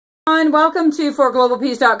Welcome to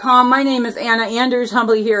forglobalpeace.com. My name is Anna Anders,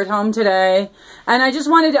 humbly here at home today. And I just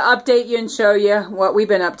wanted to update you and show you what we've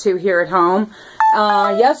been up to here at home.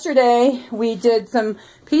 Yesterday, we did some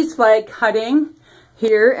peace flag cutting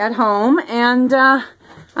here at home. And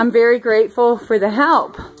I'm very grateful for the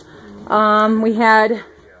help. We had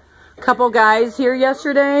a couple guys here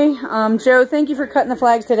yesterday. Joe, thank you for cutting the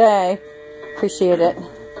flags today. Appreciate it.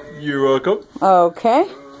 You're welcome. Okay.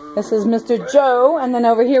 This is Mr. Joe, and then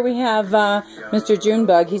over here we have Mr.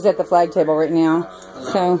 Junebug. He's at the flag table right now.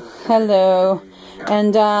 So, hello.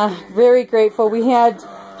 And very grateful. We had,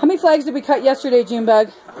 how many flags did we cut yesterday, Junebug?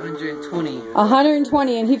 120.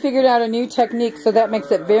 120, and he figured out a new technique, so that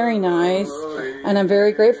makes it very nice. And I'm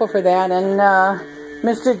very grateful for that. And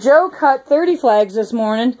Mr. Joe cut 30 flags this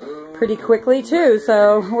morning pretty quickly, too.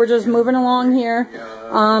 So, we're just moving along here.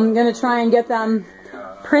 I'm going to try and get them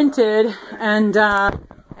printed, and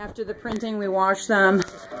after the printing, we wash them,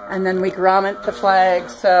 and then we grommet the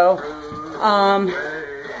flags. So,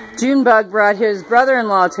 Junebug brought his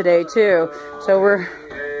brother-in-law today, too. So we're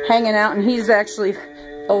hanging out, and he's actually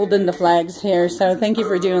folding the flags here. So thank you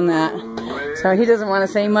for doing that. So he doesn't want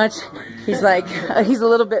to say much. He's like, he's a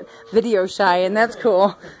little bit video shy, and that's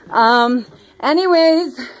cool.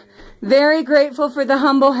 Anyways, very grateful for the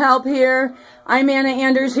humble help here. I'm Anna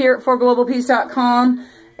Anders here at forglobalpeace.com.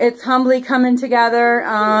 It's humbly coming together.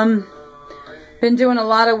 Been doing a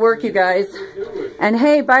lot of work, you guys. And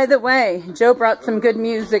hey, by the way, Joe brought some good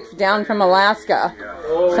music down from Alaska.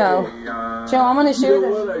 So, Joe, I'm going to share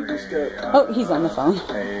this. Oh, he's on the phone.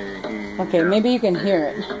 Okay, maybe you can hear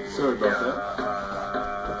it. Sorry about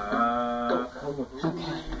that.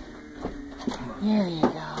 Okay. Here you go.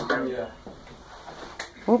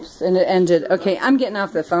 Oops, and it ended. Okay, I'm getting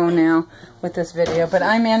off the phone now with this video, but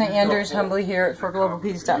I'm Anna Anders, humbly here at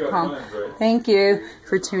forglobalpeace.com. Thank you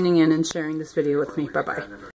for tuning in and sharing this video with me. Bye-bye.